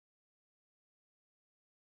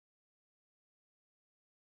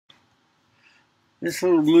This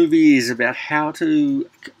little movie is about how to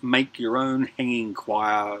make your own hanging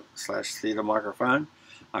choir / theatre microphone.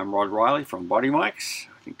 I'm Rod Riley from Bodymics.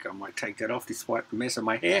 I think I might take that off despite the mess of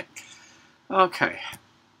my hair. Okay.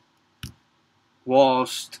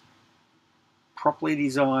 Whilst properly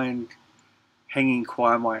designed hanging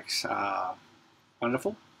choir mics are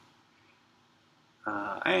wonderful,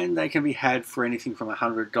 and they can be had for anything from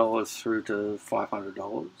 $100 through to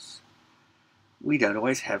 $500. We don't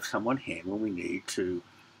always have someone here when we need to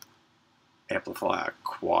amplify a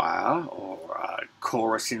choir or a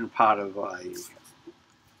chorus in part of a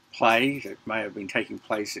play that may have been taking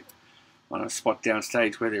place on a spot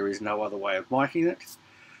downstage where there is no other way of miking it.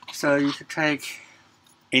 So you could take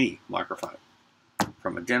any microphone,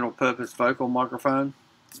 from a general purpose vocal microphone,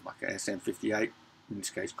 like an SM58, in this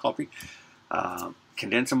case copy.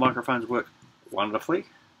 Condenser microphones work wonderfully,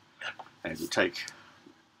 and you take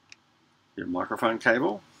your microphone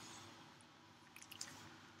cable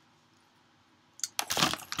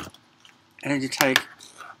and you take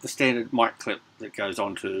the standard mic clip that goes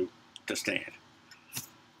onto the stand.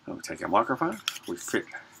 And we take our microphone, we fit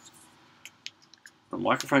the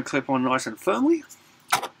microphone clip on nice and firmly,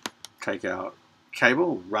 take our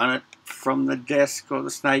cable, run it from the desk or the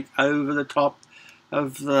snake over the top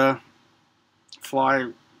of the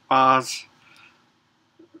fly bars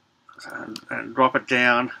and drop it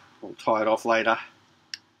down. We'll tie it off later,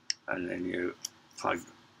 and then you plug.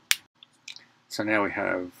 So now we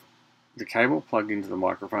have the cable plugged into the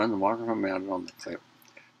microphone mounted on the clip.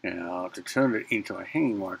 Now to turn it into a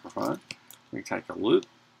hanging microphone, we take a loop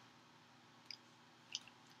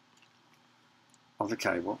of the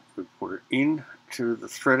cable, we put it into the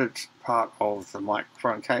threaded part of the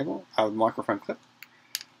microphone cable, microphone clip.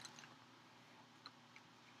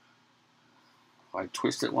 I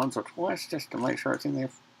twist it once or twice just to make sure it's in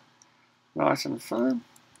there nice and firm.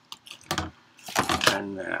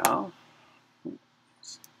 And now,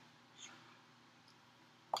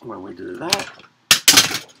 when we do that,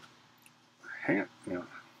 hang it. Now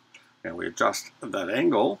we adjust that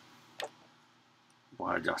angle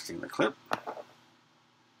by adjusting the clip.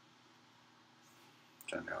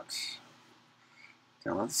 So now it's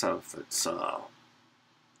down. So if it's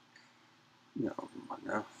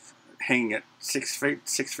hanging at 6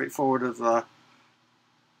 feet forward of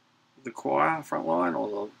the choir front line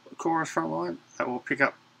or the chorus front line, that will pick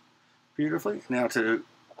up beautifully. Now to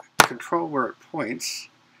control where it points,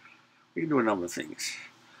 we can do a number of things.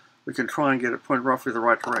 We can try and get it pointed roughly the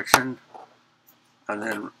right direction, and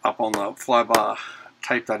then up on the fly bar,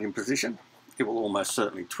 tape that in position. It will almost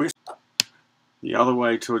certainly twist. The other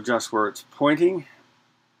way to adjust where it's pointing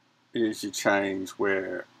is you change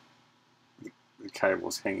where the cable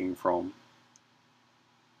is hanging from.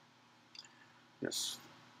 Just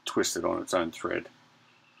twist it on its own thread.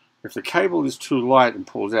 If the cable is too light and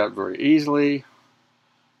pulls out very easily,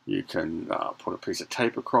 you can put a piece of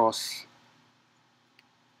tape across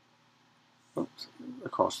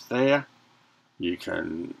there. You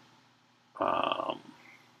can,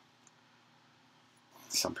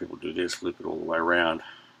 some people do this, loop it all the way around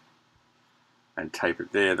and tape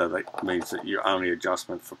it there, though that means that your only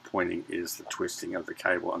adjustment for pointing is the twisting of the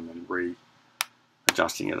cable and then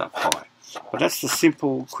readjusting it up high. But that's the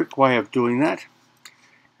simple, quick way of doing that,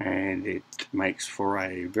 and it makes for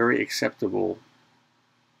a very acceptable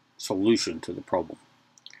solution to the problem.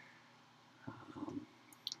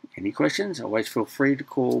 Any questions? Always feel free to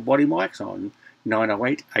call Bodymics on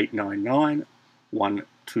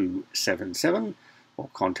 908-899-1277 or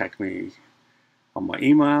contact me on my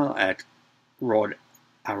email at bodymics.com,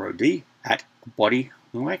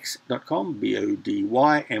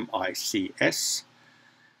 BODYMICS,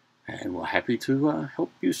 and we're happy to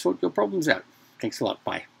help you sort your problems out. Thanks a lot.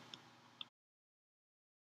 Bye.